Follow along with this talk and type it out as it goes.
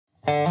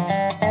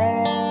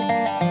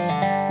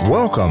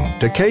Welcome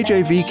to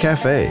KJV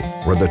Cafe,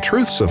 where the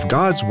truths of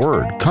God's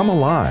Word come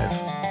alive.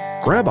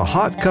 Grab a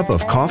hot cup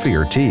of coffee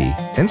or tea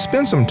and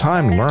spend some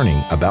time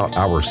learning about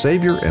our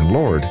Savior and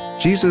Lord,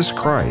 Jesus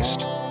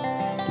Christ.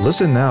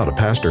 Listen now to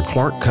Pastor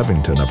Clark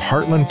Covington of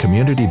Heartland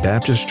Community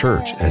Baptist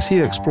Church as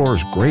he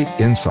explores great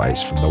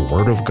insights from the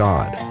Word of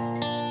God.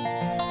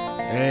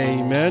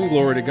 Amen.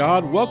 Glory to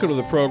God. Welcome to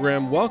the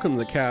program. Welcome to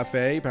the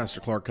cafe.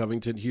 Pastor Clark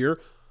Covington here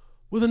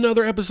with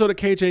another episode of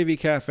KJV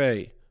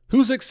Cafe.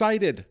 Who's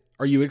excited?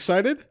 Are you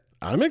excited?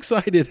 I'm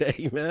excited.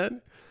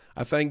 Amen.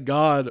 I thank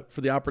God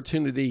for the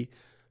opportunity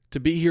to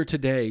be here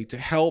today to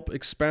help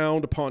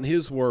expound upon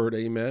His Word.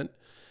 Amen.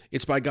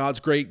 It's by God's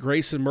great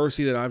grace and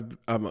mercy that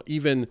I'm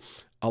even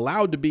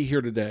allowed to be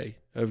here today.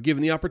 I've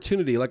given the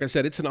opportunity. Like I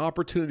said, it's an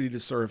opportunity to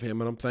serve Him,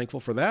 and I'm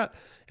thankful for that.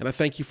 And I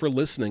thank you for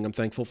listening. I'm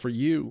thankful for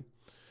you.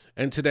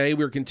 And today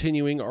we're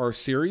continuing our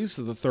series,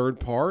 the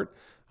third part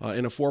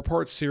in a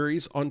 4-part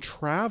series on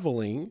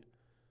traveling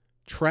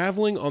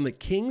on the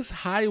King's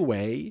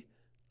Highway,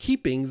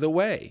 keeping the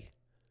way.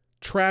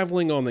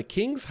 Traveling on the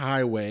King's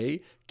Highway,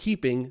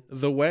 keeping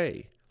the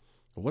way.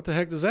 What the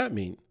heck does that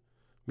mean? It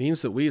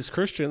means that we as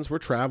Christians, we're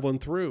traveling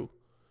through,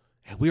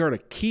 and we are to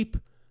keep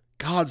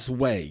God's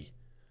way.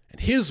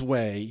 And His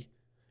way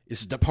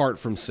is to depart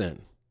from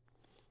sin.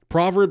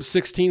 Proverbs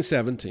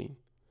 16:17.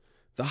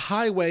 The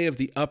highway of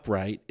the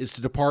upright is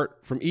to depart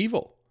from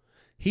evil.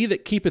 He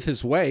that keepeth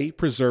his way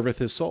preserveth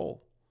his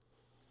soul.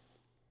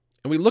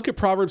 And we look at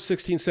Proverbs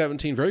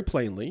 16:17 very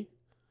plainly.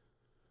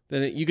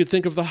 Then you could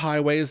think of the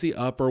highway as the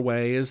upper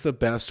way, as the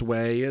best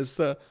way, as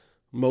the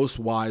most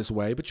wise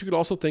way, but you could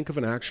also think of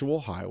an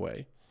actual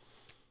highway.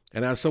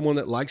 And as someone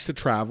that likes to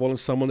travel and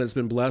someone that's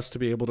been blessed to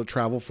be able to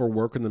travel for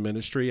work in the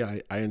ministry,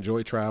 I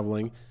enjoy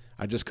traveling.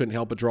 I just couldn't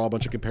help but draw a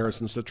bunch of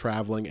comparisons to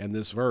traveling and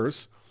this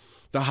verse.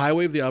 The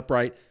highway of the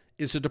upright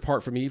is to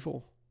depart from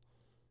evil.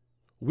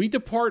 We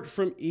depart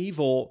from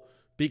evil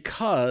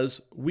because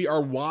we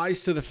are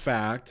wise to the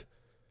fact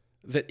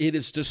that it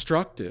is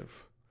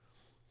destructive.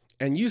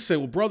 And you say,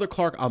 well, Brother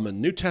Clark, I'm a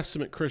New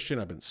Testament Christian.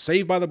 I've been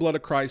saved by the blood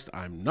of Christ.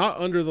 I'm not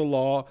under the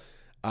law.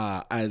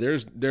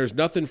 There's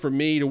nothing for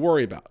me to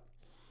worry about.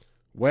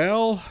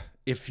 Well,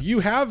 if you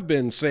have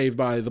been saved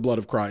by the blood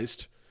of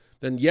Christ,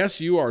 then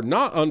yes, you are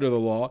not under the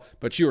law,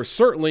 but you are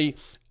certainly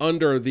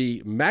under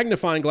the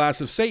magnifying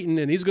glass of Satan,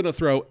 and he's going to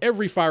throw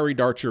every fiery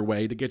dart your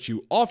way to get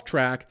you off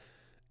track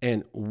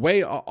and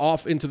way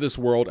off into this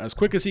world as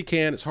quick as he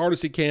can, as hard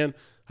as he can.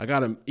 I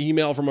got an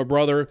email from a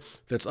brother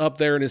that's up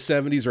there in his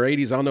 70s or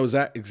 80s. I don't know his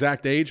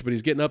exact age, but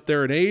he's getting up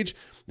there in age.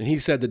 And he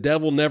said, the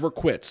devil never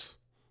quits.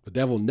 The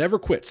devil never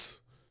quits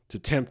to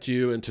tempt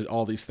you into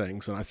all these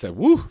things. And I said,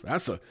 woo,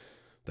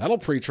 that'll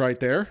preach right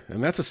there.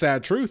 And that's a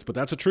sad truth, but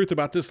that's a truth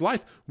about this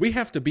life. We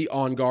have to be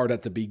on guard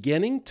at the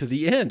beginning to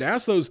the end.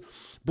 Ask those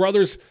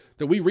brothers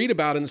that we read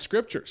about in the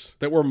scriptures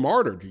that were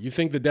martyred. You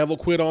think the devil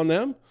quit on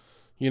them?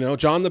 You know,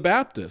 John the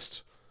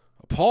Baptist,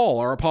 Paul,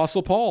 our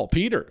Apostle Paul,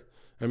 Peter.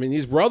 I mean,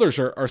 these brothers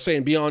are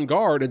saying be on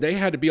guard, and they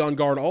had to be on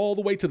guard all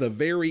the way to the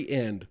very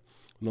end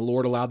when the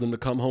Lord allowed them to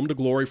come home to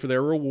glory for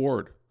their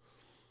reward.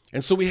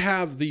 And so we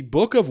have the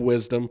book of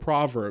wisdom,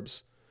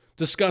 Proverbs,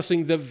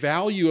 discussing the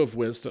value of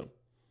wisdom.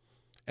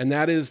 And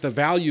that is, the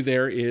value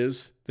there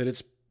is that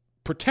it's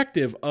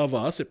protective of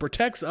us. It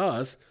protects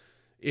us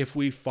if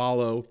we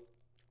follow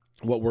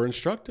what we're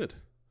instructed.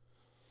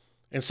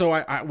 And so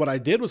what I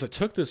did was I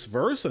took this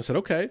verse, I said,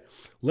 okay,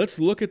 let's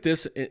look at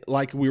this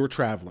like we were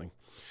traveling.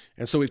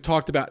 And so we've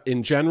talked about,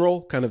 in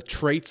general, kind of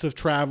traits of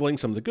traveling,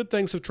 some of the good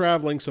things of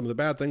traveling, some of the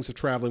bad things of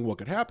traveling, what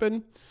could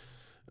happen.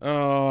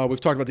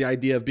 We've talked about the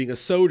idea of being a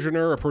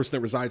sojourner, a person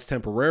that resides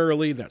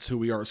temporarily. That's who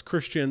we are as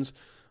Christians.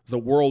 The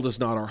world is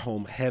not our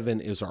home. Heaven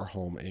is our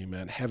home.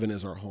 Amen. Heaven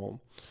is our home.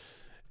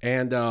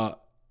 And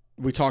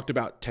we talked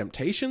about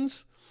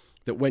temptations,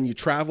 that when you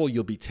travel,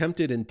 you'll be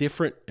tempted in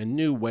different and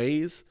new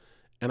ways.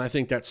 And I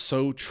think that's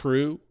so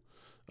true.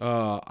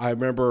 I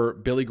remember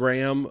Billy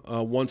Graham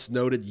once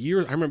noted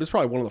I remember it's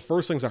probably one of the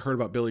first things I heard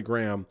about Billy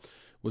Graham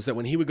was that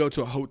when he would go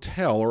to a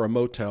hotel or a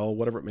motel,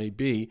 whatever it may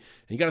be,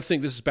 and you got to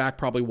think this is back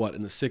probably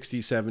in the 60s,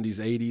 70s,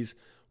 80s,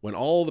 when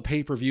all the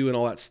pay-per-view and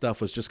all that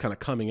stuff was just kind of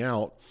coming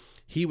out,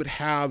 he would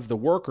have the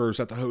workers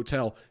at the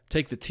hotel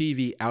take the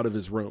TV out of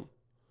his room.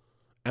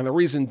 And the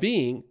reason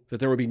being that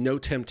there would be no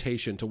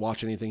temptation to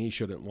watch anything he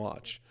shouldn't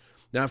watch.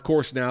 Now, of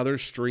course, now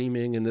there's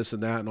streaming and this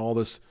and that and all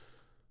this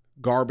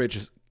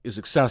garbage is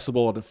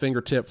accessible at a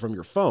fingertip from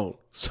your phone.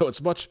 So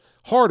it's much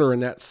harder in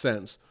that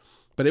sense.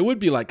 But it would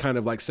be kind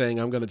of like saying,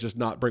 I'm going to just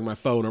not bring my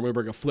phone, or I'm going to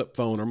bring a flip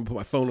phone, or I'm going to put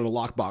my phone in a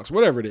lockbox,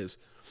 whatever it is.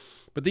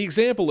 But the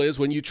example is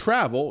when you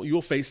travel, you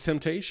will face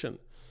temptation.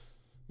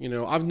 You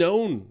know, I've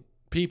known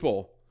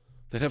people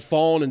that have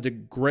fallen into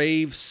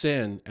grave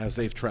sin as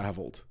they've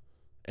traveled.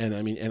 And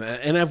I mean,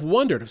 and I've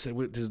wondered, I've said,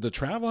 does the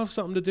travel have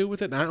something to do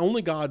with it? And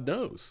only God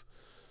knows.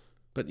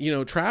 But, you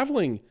know,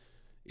 traveling,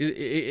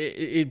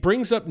 it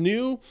brings up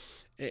new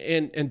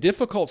and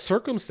difficult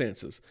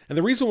circumstances. And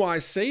the reason why I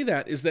say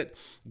that is that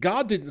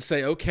God didn't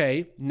say,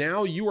 okay,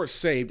 now you are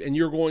saved and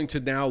you're going to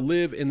now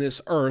live in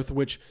this earth,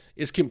 which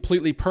is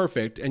completely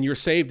perfect, and you're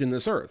saved in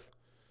this earth.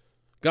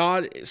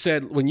 God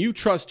said, when you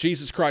trust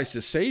Jesus Christ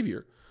as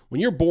Savior,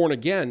 when you're born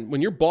again,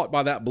 when you're bought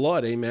by that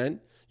blood, amen,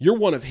 you're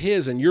one of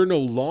his and you're no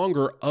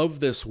longer of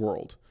this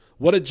world.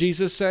 What did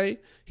Jesus say?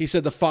 He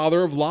said, the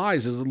father of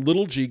lies is the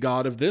little g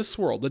God of this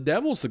world. The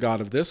devil's the God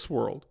of this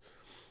world.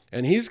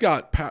 And he's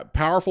got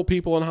powerful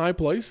people in high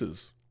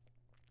places.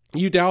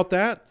 You doubt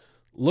that?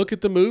 Look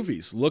at the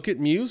movies. Look at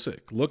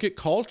music. Look at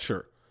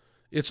culture.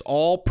 It's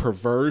all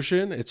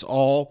perversion. It's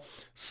all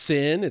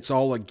sin. It's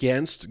all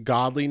against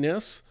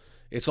godliness.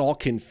 It's all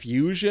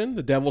confusion.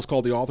 The devil's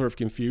called the author of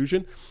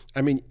confusion.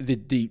 I mean,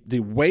 the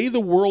way the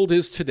world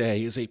is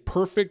today is a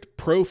perfect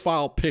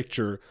profile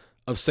picture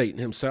of Satan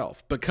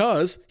himself,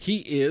 because he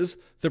is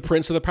the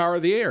prince of the power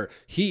of the air.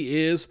 He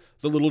is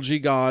the little g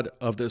God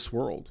of this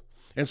world.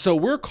 And so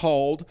we're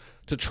called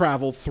to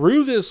travel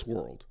through this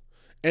world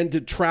and to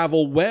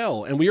travel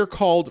well. And we are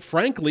called,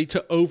 frankly,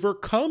 to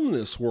overcome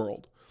this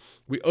world.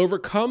 We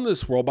overcome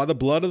this world by the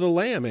blood of the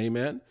Lamb,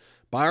 amen,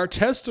 by our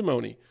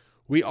testimony.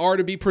 We are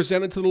to be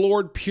presented to the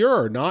Lord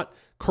pure, not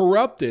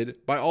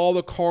corrupted by all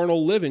the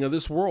carnal living of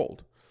this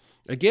world.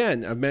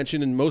 Again, I've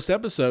mentioned in most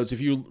episodes,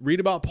 if you read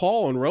about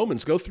Paul in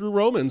Romans, go through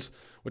Romans,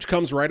 which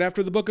comes right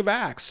after the book of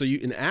Acts. So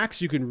in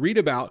Acts, you can read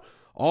about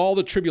all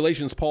the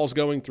tribulations Paul's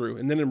going through.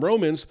 And then in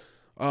Romans,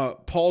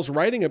 Paul's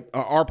writing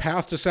our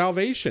path to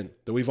salvation,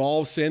 that we've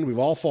all sinned, we've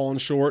all fallen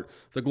short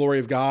of the glory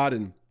of God,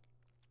 and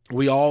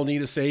we all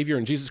need a Savior,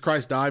 and Jesus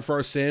Christ died for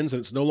our sins, and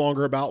it's no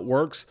longer about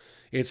works.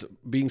 It's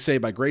being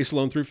saved by grace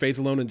alone, through faith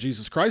alone, in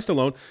Jesus Christ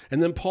alone.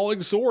 And then Paul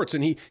exhorts,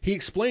 and he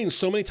explains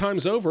so many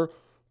times over,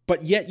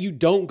 but yet you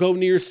don't go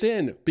near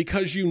sin,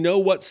 because you know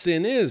what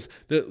sin is.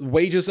 The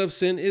wages of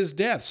sin is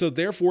death. So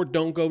therefore,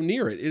 don't go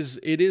near it.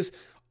 It is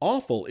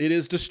awful. It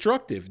is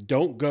destructive.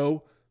 Don't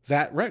go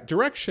that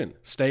direction.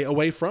 Stay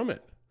away from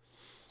it.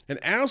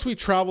 And as we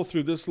travel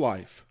through this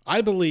life,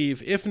 I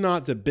believe, if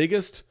not the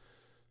biggest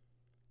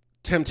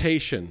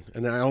temptation,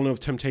 and I don't know if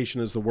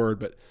temptation is the word,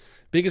 but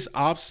biggest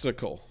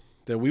obstacle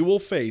that we will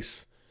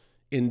face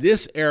in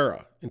this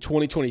era, in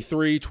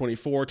 2023,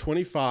 24,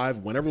 25,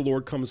 whenever the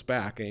Lord comes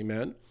back,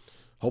 amen,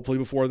 hopefully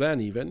before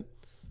then even,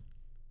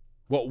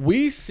 what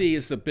we see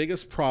is the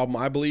biggest problem,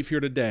 I believe, here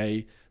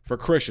today for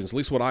Christians, at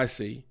least what I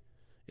see,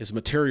 is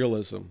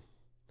materialism.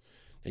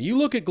 And you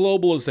look at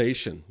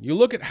globalization, you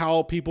look at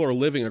how people are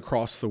living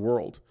across the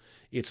world.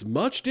 It's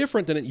much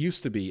different than it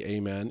used to be,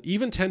 amen,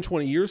 even 10,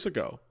 20 years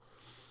ago.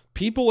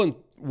 People in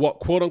what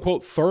quote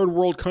unquote third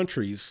world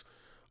countries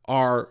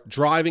are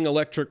driving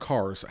electric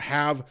cars,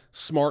 have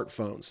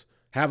smartphones,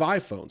 have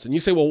iPhones. And you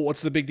say, well,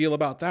 what's the big deal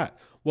about that?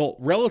 Well,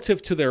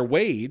 relative to their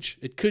wage,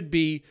 it could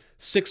be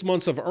 6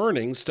 months of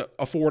earnings to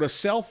afford a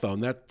cell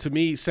phone. That to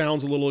me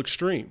sounds a little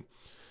extreme.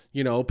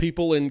 You know,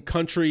 people in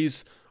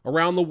countries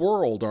around the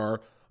world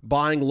are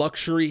buying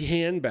luxury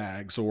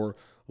handbags or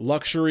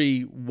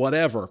luxury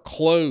whatever,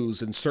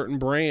 clothes and certain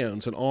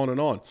brands and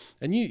on.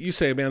 And you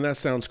say, man, that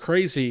sounds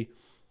crazy.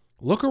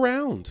 Look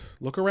around.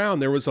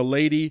 There was a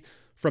lady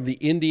from the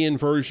Indian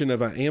version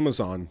of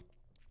Amazon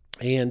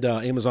and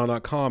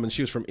Amazon.com, and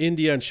she was from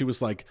India, and she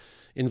was like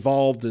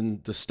involved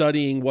in the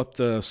studying what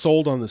the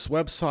sold on this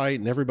website,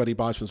 and everybody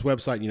buys from this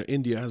website. You know,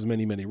 India has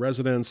many, many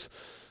residents.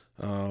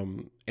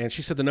 And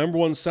she said the number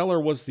one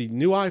seller was the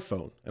new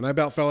iPhone. And I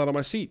about fell out of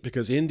my seat,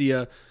 because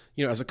India,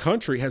 you know, as a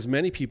country, has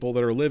many people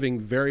that are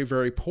living very,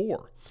 very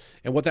poor.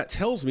 And what that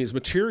tells me is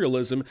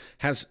materialism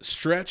has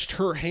stretched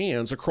her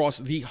hands across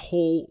the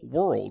whole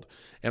world.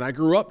 And I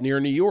grew up near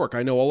New York.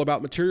 I know all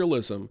about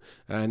materialism,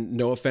 and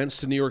no offense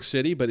to New York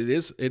City, but it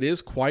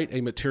is quite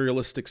a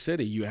materialistic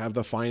city. You have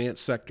the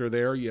finance sector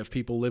there. You have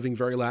people living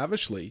very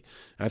lavishly.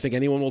 I think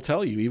anyone will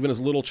tell you, even as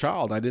a little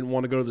child, I didn't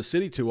want to go to the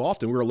city too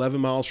often. We were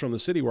 11 miles from the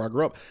city where I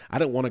grew up. I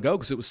didn't want to go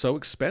because it was so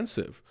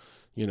expensive,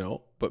 you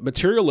know. But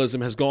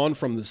materialism has gone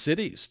from the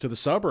cities to the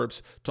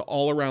suburbs to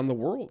all around the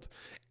world.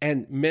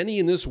 And many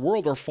in this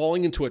world are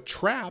falling into a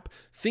trap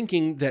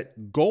thinking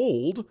that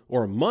gold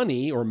or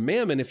money or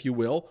mammon, if you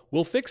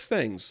will fix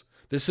things.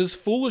 This is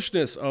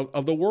foolishness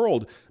of the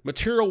world.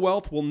 Material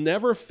wealth will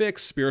never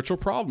fix spiritual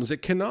problems.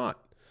 It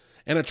cannot.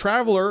 And a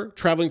traveler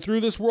traveling through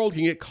this world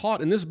can get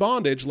caught in this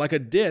bondage like a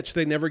ditch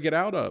they never get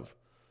out of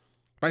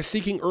by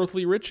seeking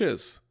earthly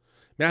riches.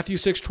 Matthew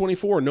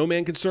 6:24, no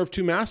man can serve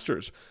two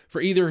masters,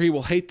 for either he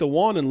will hate the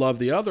one and love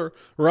the other,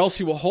 or else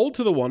he will hold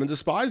to the one and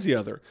despise the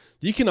other.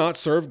 You cannot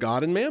serve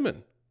God and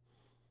mammon.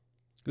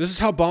 This is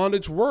how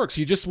bondage works.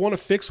 You just want to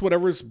fix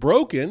whatever is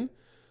broken,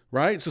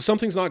 right? So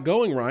something's not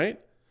going right.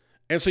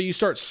 And so you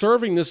start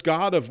serving this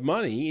God of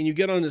money, and you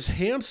get on this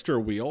hamster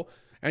wheel,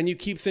 and you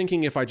keep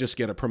thinking, if I just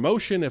get a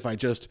promotion, if I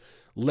just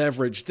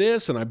leverage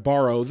this, and I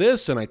borrow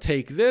this, and I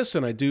take this,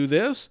 and I do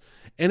this,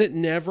 and it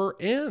never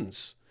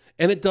ends.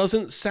 And it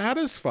doesn't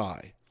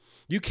satisfy.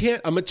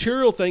 A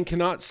material thing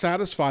cannot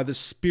satisfy the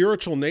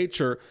spiritual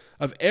nature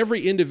of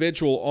every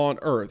individual on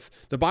earth.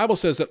 The Bible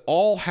says that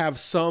all have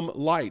some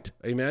light.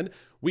 Amen.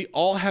 We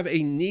all have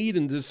a need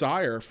and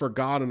desire for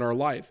God in our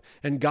life.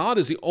 And God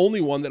is the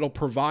only one that will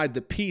provide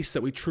the peace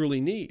that we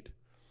truly need.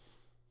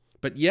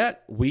 But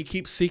yet we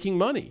keep seeking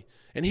money.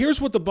 And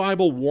here's what the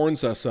Bible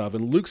warns us of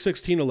in Luke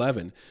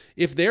 16:11.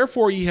 If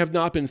therefore ye have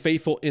not been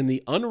faithful in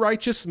the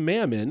unrighteous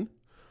mammon,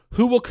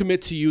 who will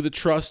commit to you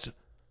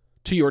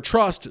your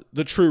trust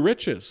the true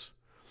riches?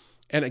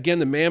 And again,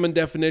 the mammon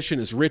definition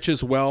is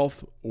riches,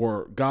 wealth,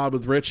 or God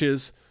with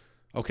riches.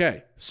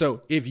 Okay,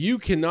 so if you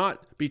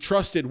cannot be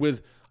trusted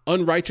with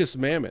unrighteous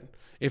mammon,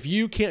 if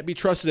you can't be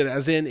trusted,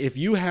 as in if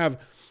you have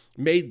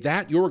made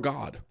that your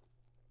God,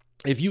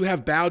 if you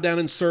have bowed down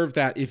and served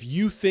that, if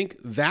you think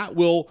that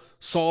will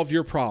solve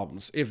your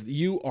problems, if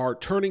you are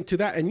turning to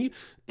that, and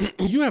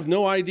you have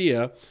no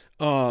idea,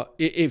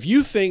 if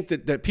you think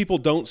that people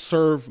don't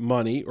serve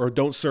money or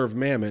don't serve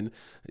mammon,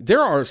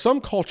 there are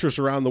some cultures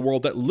around the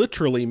world that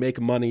literally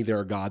make money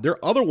their God. There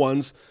are other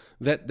ones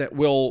that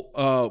will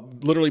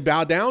literally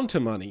bow down to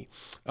money.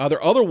 There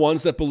are other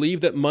ones that believe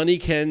that money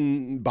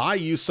can buy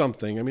you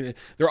something. I mean,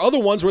 there are other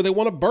ones where they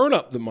want to burn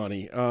up the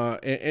money,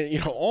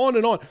 and on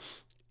and on.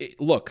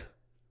 Look,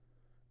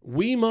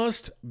 we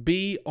must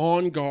be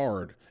on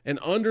guard and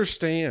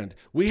understand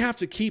we have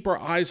to keep our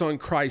eyes on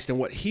Christ and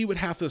what he would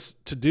have us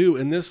to do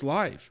in this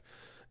life.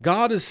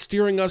 God is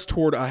steering us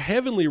toward a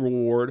heavenly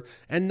reward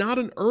and not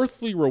an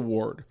earthly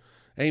reward.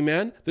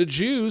 Amen. The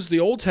Jews, the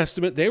Old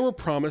Testament, they were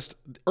promised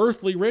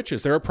earthly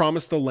riches. They were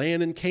promised the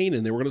land in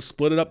Canaan. They were going to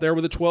split it up there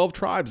with the 12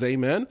 tribes.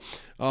 Amen.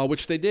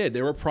 Which they did.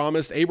 They were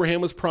promised,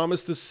 Abraham was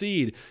promised the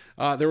seed.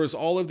 There was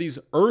all of these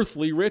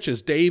earthly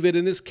riches, David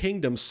and his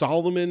kingdom,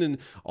 Solomon and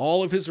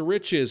all of his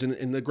riches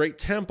in the great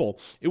temple.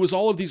 It was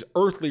all of these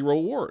earthly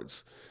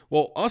rewards.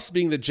 Well, us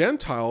being the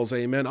Gentiles,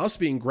 amen, us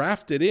being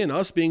grafted in,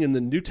 us being in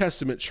the New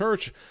Testament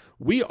church,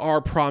 we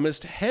are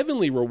promised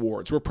heavenly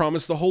rewards. We're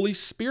promised the Holy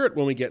Spirit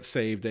when we get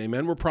saved,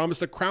 amen. We're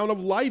promised a crown of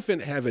life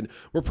in heaven.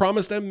 We're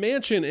promised a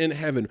mansion in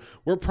heaven.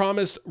 We're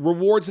promised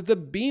rewards at the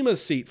Bema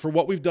seat for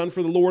what we've done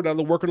for the Lord out of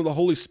the working of the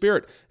Holy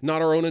Spirit,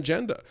 not our own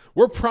agenda.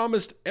 We're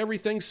promised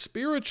everything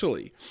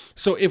spiritually.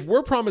 So if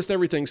we're promised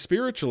everything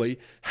spiritually,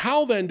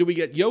 how then do we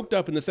get yoked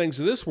up in the things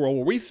of this world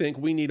where we think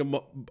we need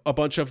a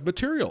bunch of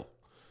material?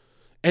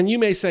 And you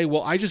may say,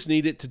 well, I just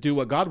need it to do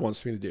what God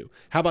wants me to do.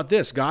 How about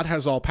this? God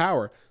has all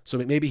power, so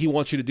maybe he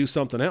wants you to do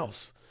something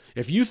else.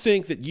 If you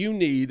think that you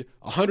need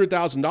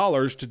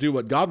 $100,000 to do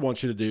what God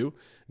wants you to do,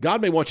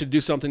 God may want you to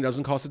do something that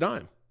doesn't cost a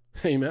dime.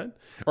 Amen.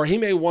 Or he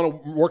may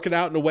want to work it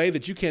out in a way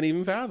that you can't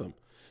even fathom.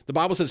 The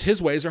Bible says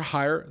his ways are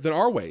higher than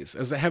our ways,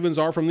 as the heavens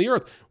are from the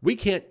earth. We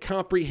can't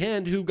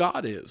comprehend who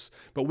God is,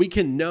 but we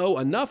can know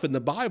enough in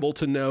the Bible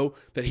to know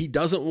that he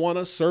doesn't want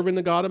us serving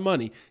the God of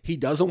money. He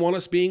doesn't want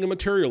us being a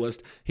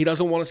materialist. He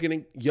doesn't want us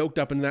getting yoked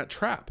up in that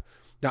trap.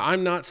 Now,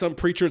 I'm not some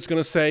preacher that's going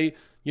to say,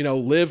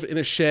 live in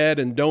a shed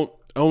and don't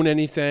own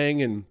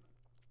anything and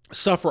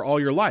suffer all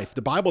your life.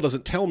 The Bible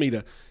doesn't tell me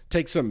to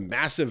take some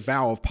massive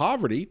vow of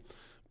poverty,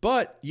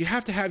 but you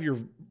have to have your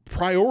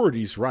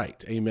priorities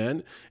right.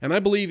 Amen. And I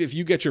believe if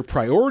you get your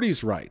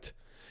priorities right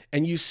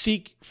and you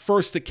seek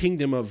first the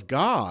kingdom of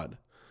God,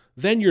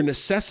 then your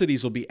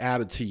necessities will be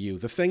added to you.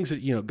 The things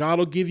that, God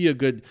will give you a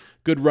good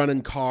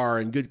running car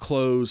and good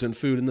clothes and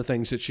food and the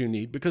things that you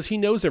need because he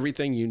knows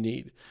everything you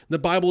need. The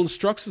Bible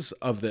instructs us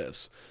of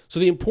this. So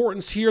the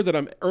importance here that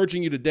I'm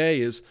urging you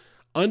today is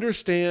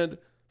understand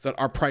that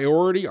our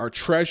priority, our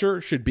treasure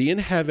should be in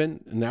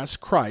heaven, and that's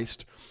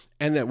Christ.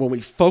 And that when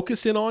we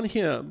focus in on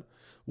him,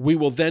 we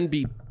will then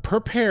be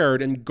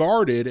prepared and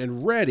guarded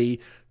and ready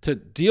to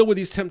deal with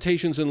these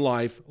temptations in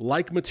life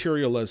like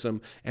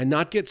materialism and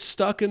not get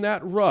stuck in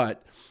that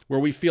rut where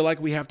we feel like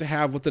we have to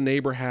have what the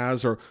neighbor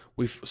has, or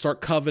we start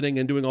coveting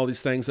and doing all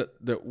these things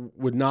that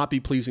would not be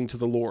pleasing to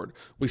the Lord.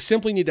 We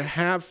simply need to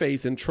have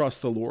faith and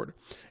trust the Lord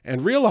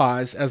and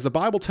realize, as the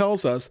Bible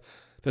tells us,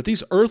 that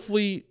these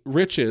earthly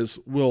riches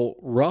will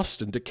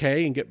rust and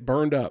decay and get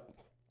burned up.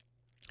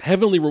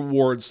 Heavenly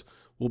rewards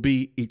will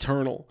be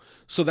eternal.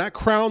 So that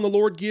crown the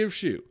Lord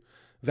gives you,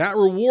 that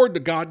reward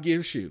that God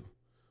gives you,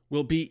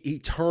 will be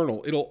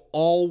eternal. It'll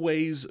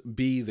always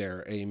be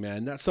there.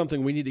 Amen. That's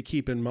something we need to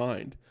keep in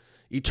mind.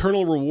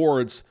 Eternal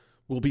rewards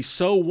will be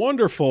so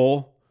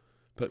wonderful,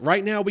 but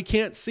right now we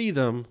can't see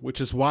them, which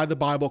is why the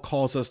Bible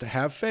calls us to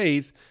have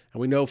faith.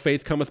 And we know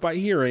faith cometh by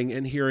hearing,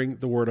 and hearing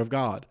the word of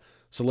God.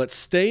 So let's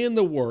stay in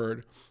the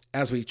word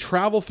as we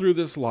travel through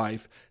this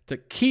life to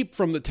keep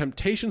from the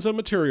temptations of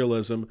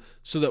materialism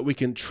so that we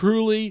can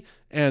truly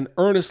and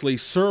earnestly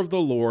serve the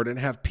Lord and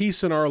have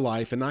peace in our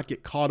life and not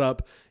get caught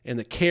up in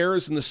the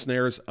cares and the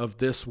snares of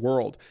this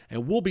world.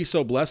 And we'll be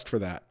so blessed for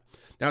that.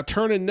 Now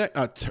tune in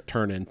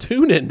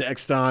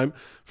next time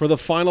for the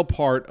final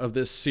part of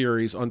this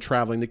series on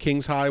traveling the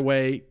King's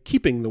Highway,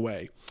 keeping the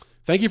way.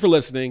 Thank you for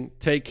listening.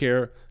 Take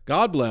care.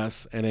 God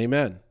bless, and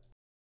amen.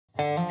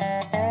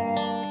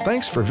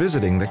 Thanks for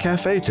visiting the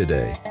cafe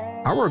today.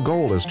 Our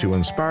goal is to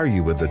inspire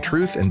you with the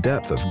truth and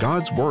depth of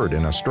God's Word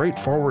in a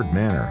straightforward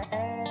manner.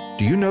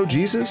 Do you know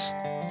Jesus?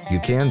 You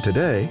can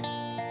today.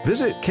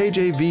 Visit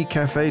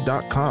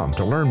kjvcafe.com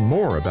to learn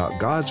more about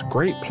God's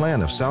great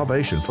plan of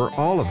salvation for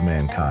all of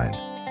mankind.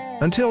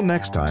 Until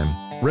next time,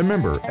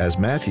 remember, as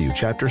Matthew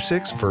chapter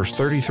 6, verse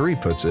 33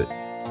 puts it,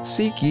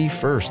 "Seek ye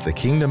first the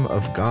kingdom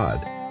of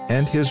God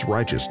and his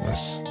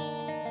righteousness."